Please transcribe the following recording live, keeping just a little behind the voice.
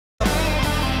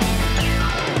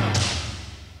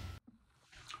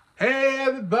Hey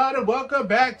everybody, welcome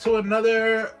back to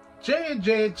another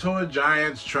J&J Toy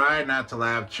Giants Try Not to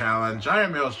Laugh Challenge. I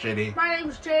am your host, JD. My name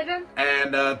is Jaiden.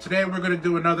 And today we're going to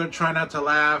do another Try Not to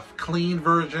Laugh clean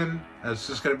version. It's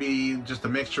just going to be just a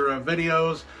mixture of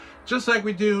videos, just like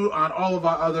we do on all of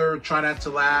our other Try Not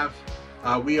to Laugh.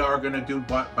 We are going to do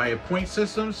by a point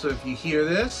system, so if you hear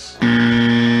this,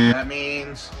 that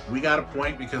means we got a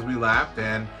point because we laughed,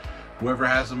 and whoever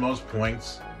has the most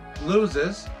points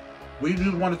loses. We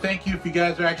do want to thank you if you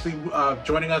guys are actually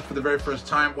joining us for the very first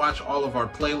time. Watch all of our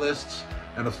playlists,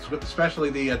 and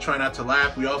especially the Try Not to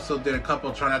Laugh. We also did a couple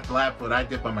of Try Not to Laugh that I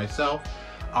did by myself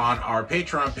on our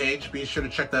Patreon page. Be sure to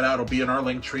check that out. It'll be in our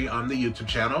link tree on the YouTube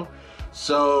channel.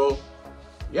 So,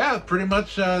 yeah, pretty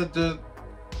much the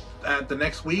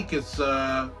next week is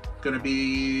going to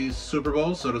be Super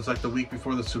Bowl. So it's like the week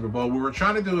before the Super Bowl. We were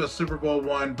trying to do a Super Bowl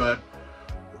one, but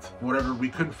whatever, we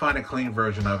couldn't find a clean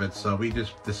version of it, so we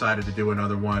just decided to do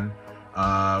another one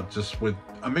just with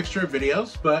a mixture of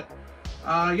videos. But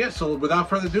yeah, so without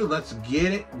further ado, let's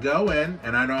get it going,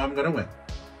 and I know I'm gonna win.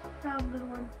 I'm gonna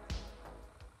win.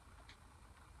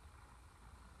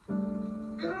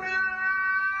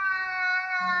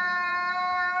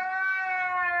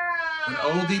 An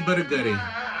oldie but a goodie.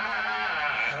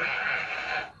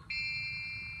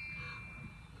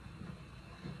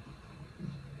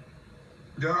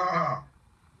 Duh!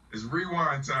 It's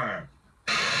rewind time.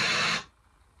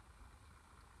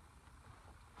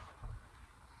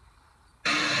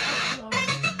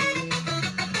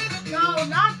 No,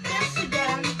 not this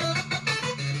again.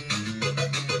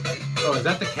 Oh, is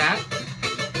that the cat?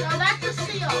 No, that's a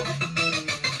seal.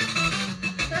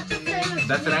 That's a famous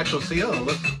That's an actual seal?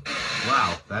 Look.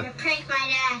 Wow. You pranked my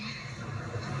dad.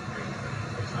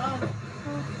 Oh.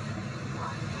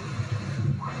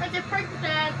 I just pranked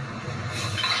Dad.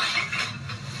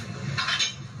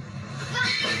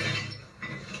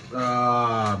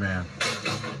 Oh, man.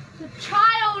 The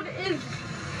child is...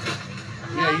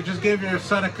 Yeah, you just gave your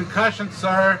son a concussion,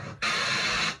 sir.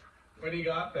 What do you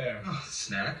got there? Oh,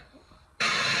 snack.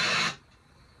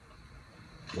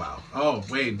 Wow. Oh,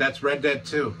 wait, that's Red Dead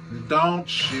 2. Don't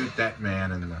shoot that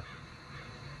man in the...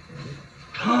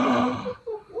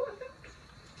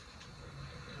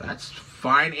 That's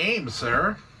fine aim,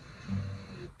 sir.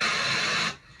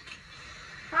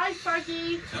 Hi,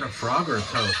 Sparky. Is that a frog or a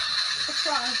toad? A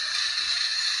frog.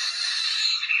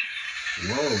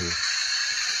 Whoa.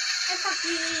 Hi,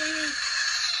 Sparky.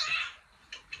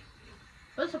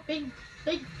 That's a big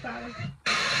frog.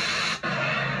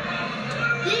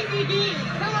 DVD.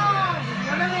 Come on.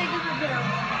 What are they gonna do?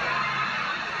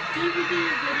 DVD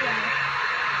video.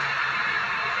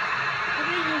 I'm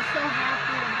gonna be so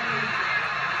happy about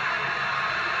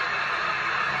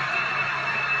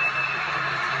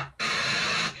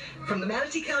it. From the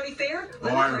Manatee County Fair. Oh, I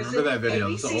remember that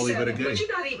video. It's the oldie but a goodie. Would you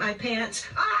not eat my pants?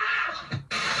 Ah!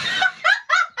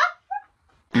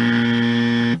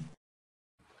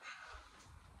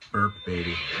 Burp,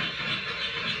 baby.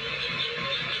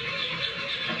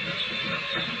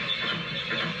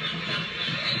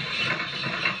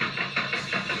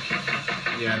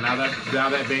 Yeah, now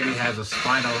that baby has a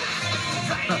spinal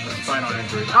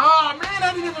injury. Oh man,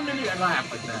 I didn't even mean to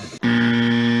laugh like that.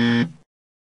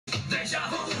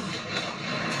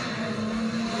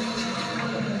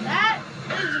 That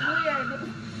is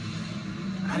weird.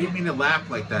 I didn't mean to laugh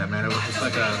like that, man. It was just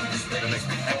like an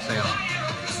exhale.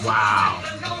 Wow.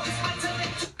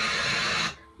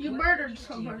 You murdered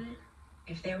somebody.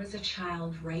 If there was a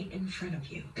child right in front of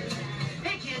you.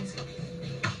 Hey, kids.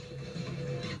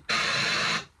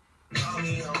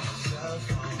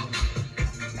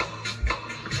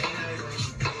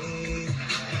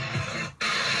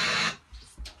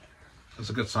 That's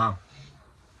a good song.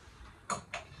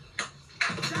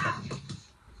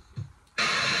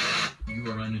 You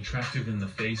are unattractive in the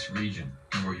face region.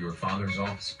 You are your father's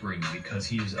offspring because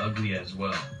he is ugly as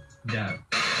well. Dad.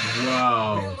 We had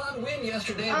a Whoa. lot of wind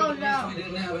yesterday, Oh, but at no. least we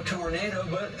didn't have a tornado.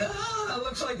 But it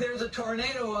looks like there's a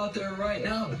tornado out there right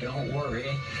now. But don't worry,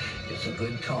 it's a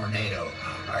good tornado.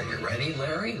 Are you ready,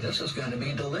 Larry? This is going to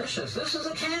be delicious. This is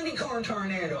a candy corn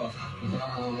tornado.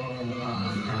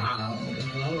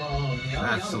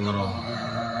 That's a little...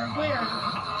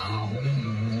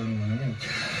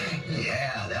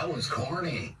 Yeah, that was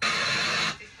corny.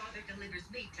 His father delivers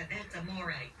meat to that's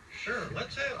amore. Sure,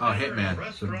 let's have Oh, dinner in Hitman.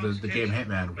 restaurant's The game kitchen.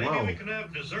 Hitman. Maybe Whoa. we can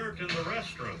have dessert in the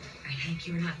restroom. I think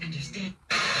you're not understanding.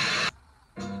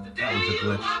 That was a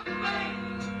glitch.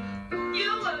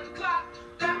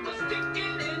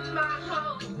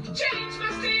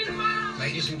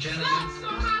 Ladies and gentlemen,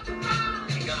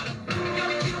 we got him.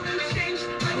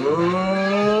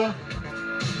 Oh,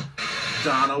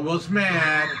 Donna was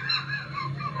mad.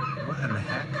 What in the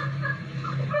heck?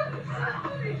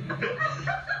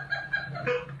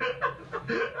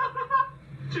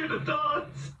 To the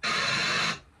dogs.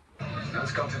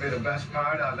 That's got to be the best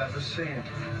part I've ever seen.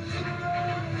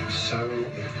 So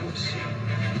it would seem.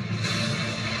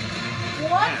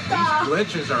 What Man, the? these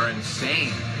glitches are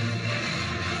insane.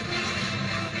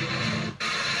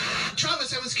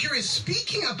 Travis, I was curious,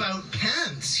 speaking about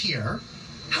pants here,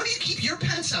 how do you keep your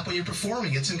pants up when you're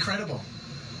performing? It's incredible.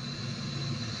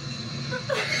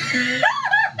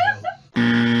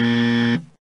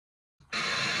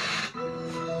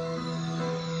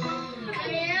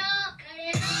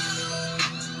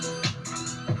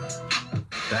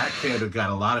 That kid has got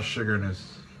a lot of sugar in his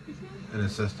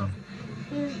system.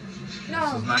 This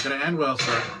No. is not going to end well,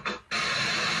 sir.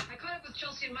 I caught up with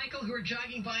Chelsea and Michael, who were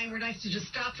jogging by and were nice to just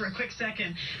stop for a quick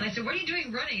second. And I said, what are you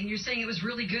doing running? And you're saying it was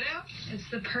really good out? It's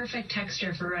the perfect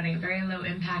texture for running. Very low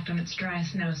impact when it's dry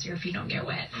snow, so your feet don't get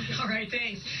wet. All right,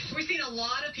 thanks. We've seen a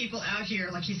lot of people out here,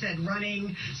 like you said,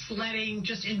 running, sledding,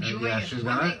 just enjoying Yeah, it. she's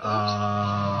Running,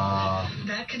 gonna.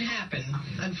 that can happen,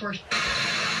 unfortunately.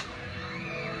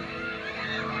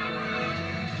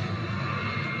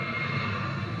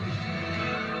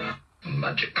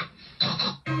 Magic.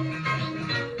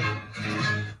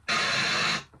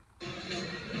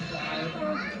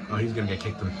 Oh, he's gonna get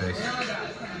kicked in the face.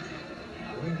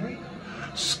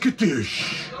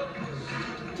 Skittish.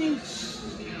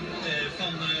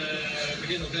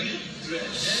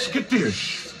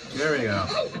 Skittish. There we go.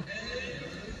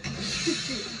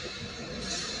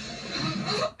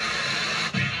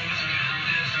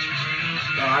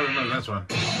 Oh, I remember this one.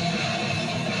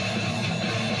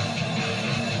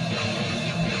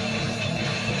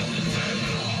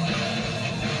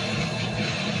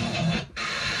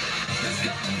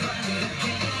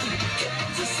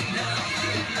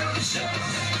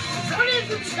 What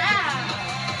is in the bag?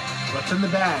 What's in the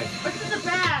bag? What's in the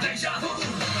bag?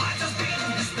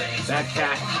 That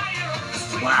cat.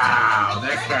 Wow,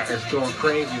 that cat is going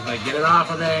crazy. He's like, get it off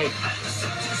of me.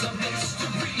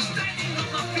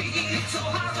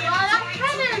 Wow, that's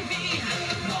kind of...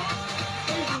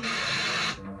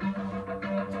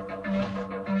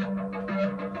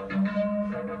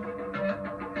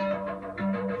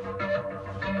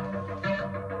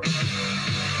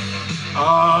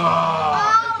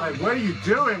 Oh, it's like, what are you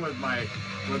doing with my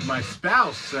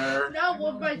spouse, sir? No,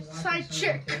 with my side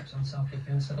chick. Tips on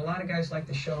self-defense that a lot of guys like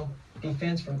to show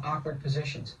defense from awkward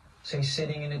positions, say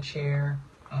sitting in a chair,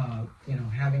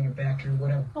 having your back turned,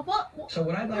 whatever. So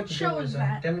what I'd like to do is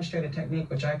demonstrate a technique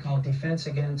which I call defense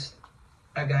against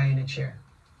a guy in a chair.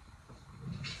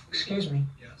 Excuse me.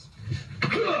 Yes.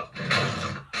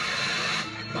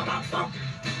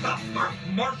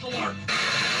 Martial art.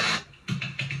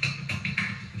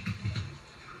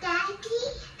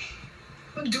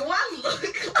 Do I look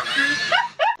like...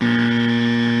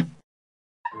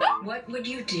 What would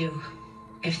you do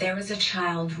if there was a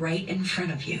child right in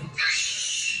front of you?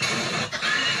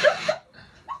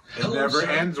 It never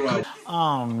ends well.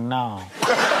 Oh no.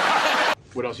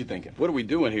 What else you thinking? What are we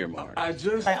doing here, Mark?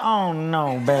 Oh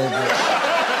no, baby.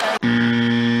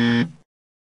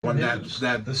 When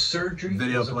that the surgery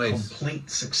video was a plays.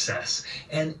 complete success,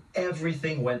 and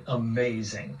everything went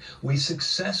amazing. We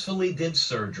successfully did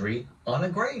surgery on a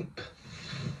grape.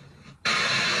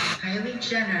 Kylie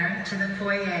Jenner to the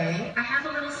foyer. I have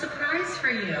a little surprise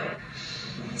for you.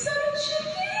 So did she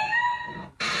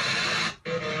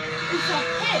It's a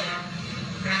pig.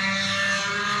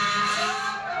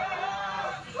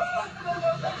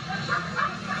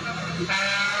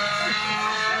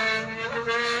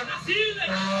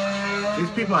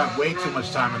 These people have way too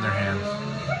much time in their hands.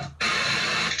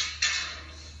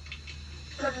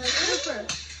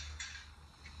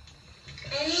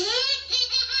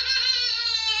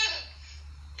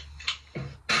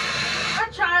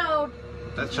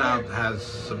 That child has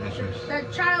some issues.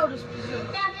 That child is...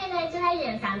 膠片你最係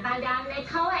完成翻㗎，你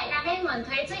扣位那邊門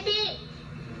推出啲。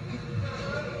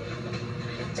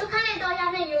就看你多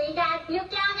要是有一家有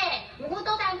家的，如果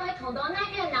都在會同到那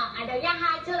個呢，俺就一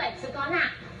下就來吃過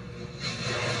啦。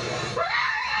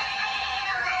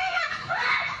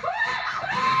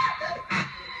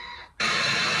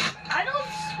I don't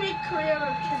speak Korean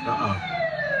or Chinese.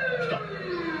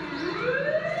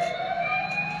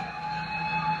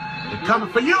 They're coming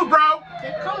for you, bro!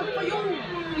 They're coming for you.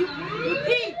 You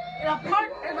pee in a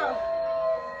part in a...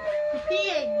 You're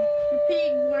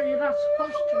peeing where you're not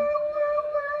supposed to.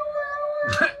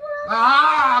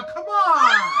 Ah, come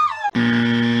on!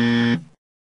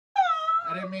 I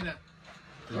didn't mean to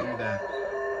do that.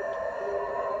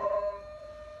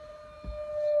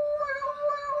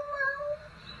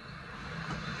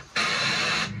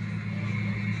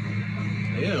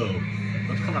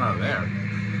 out of there.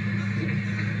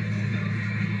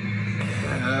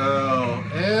 Ew.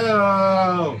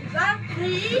 Ew. Is that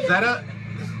pee? Is that a...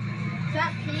 Is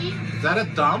that pee? Is that a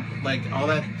dump? Like all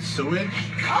that sewage?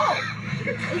 Oh.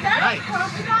 Is that Nice. a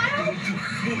crocodile?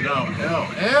 No. Ew.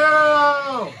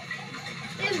 Ew.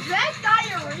 Is that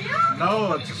diarrhea?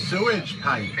 No, it's a sewage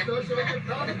pipe.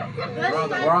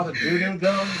 Where all the doo-doo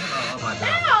goes? Oh my god.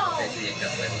 Ew.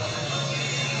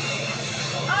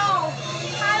 Oh,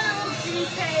 hi little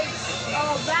G-Pig.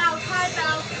 Oh, Bounce. Hi,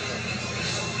 Bounce.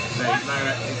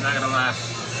 He's not gonna last.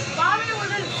 Mommy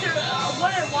wouldn't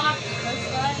watch this,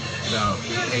 right? No,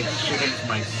 she hates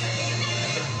mice.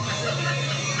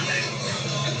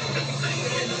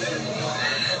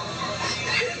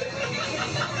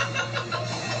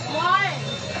 Why?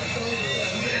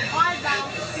 Why,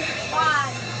 Bounce? Why?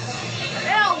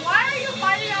 Ew, why are you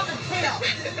biting on the tail?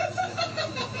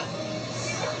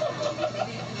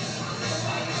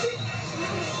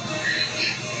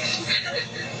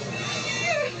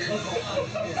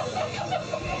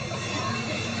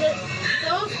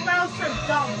 Those mouse are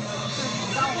dumb.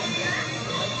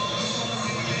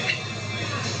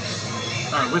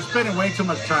 Alright, we're spending way too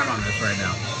much time on this right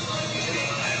now.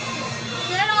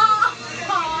 Get off!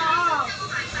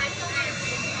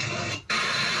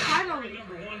 Finally.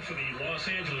 Number one for the Los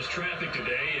Angeles traffic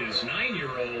today is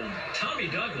 9-year-old Tommy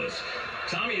Douglas.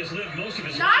 Tommy has lived most of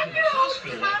his life in the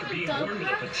hospital after being born with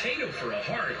a potato for a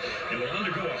heart and will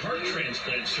undergo a heart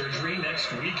transplant surgery next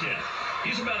weekend.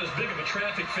 He's about as big of a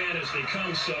traffic fan as they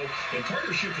come, so in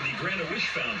partnership with the Grant-A-Wish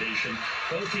Foundation,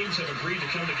 both teams have agreed to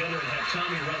come together and have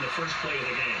Tommy run the first play of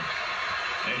the game.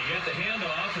 And he got the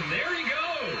handoff, and there he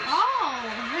goes. Oh,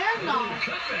 handoff. A little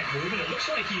cutback move, and it looks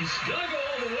like he's gonna go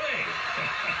all the way.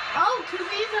 Oh, because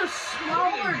he's a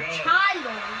smaller child.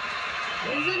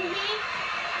 Isn't he?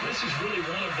 This is really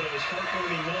one of those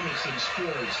heartwarming moments in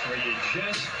sports where you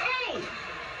just... Oh!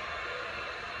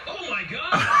 Oh, my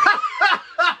God!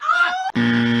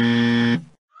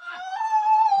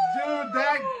 Dude,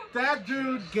 that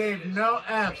dude gave no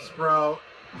F's, bro.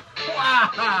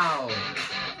 Wow!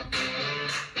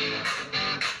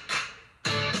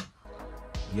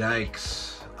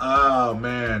 Yikes. Oh,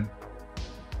 man.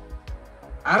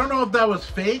 I don't know if that was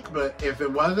fake, but if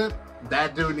it wasn't,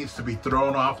 that dude needs to be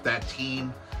thrown off that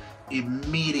team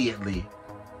immediately.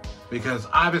 Because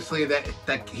obviously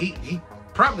he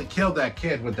probably killed that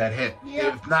kid with that hit.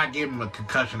 Yeah. If not, gave him a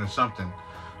concussion or something.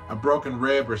 A broken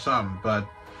rib or something. But,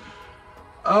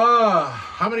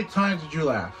 how many times did you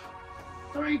laugh?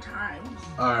 3 times.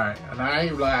 Alright, and I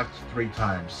laughed 3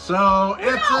 times. So,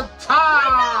 it's a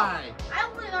tie! I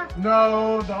only laughed.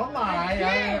 No, don't lie.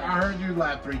 I heard you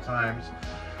laugh 3 times.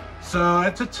 So,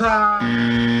 it's a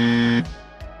tie.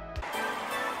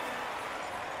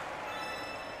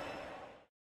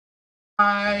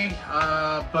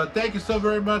 But thank you so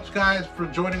very much, guys, for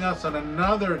joining us on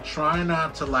another Try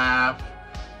Not to Laugh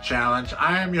challenge.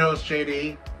 I am your host,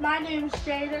 JD. My name's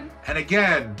Jaiden. And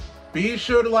again, be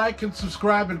sure to like and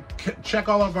subscribe and check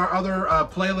all of our other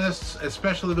playlists,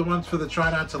 especially the ones for the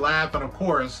Try Not to Laugh. And of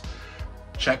course,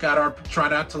 check out our Try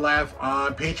Not to Laugh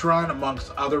on Patreon,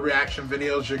 amongst other reaction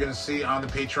videos you're going to see on the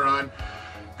Patreon.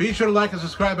 Be sure to like and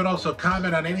subscribe, and also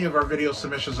comment on any of our video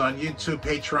submissions on YouTube,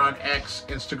 Patreon, X,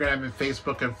 Instagram, and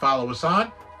Facebook, and follow us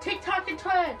on TikTok and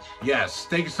Twitch. Yes.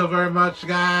 Thank you so very much,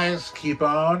 guys. Keep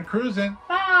on cruising.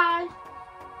 Bye.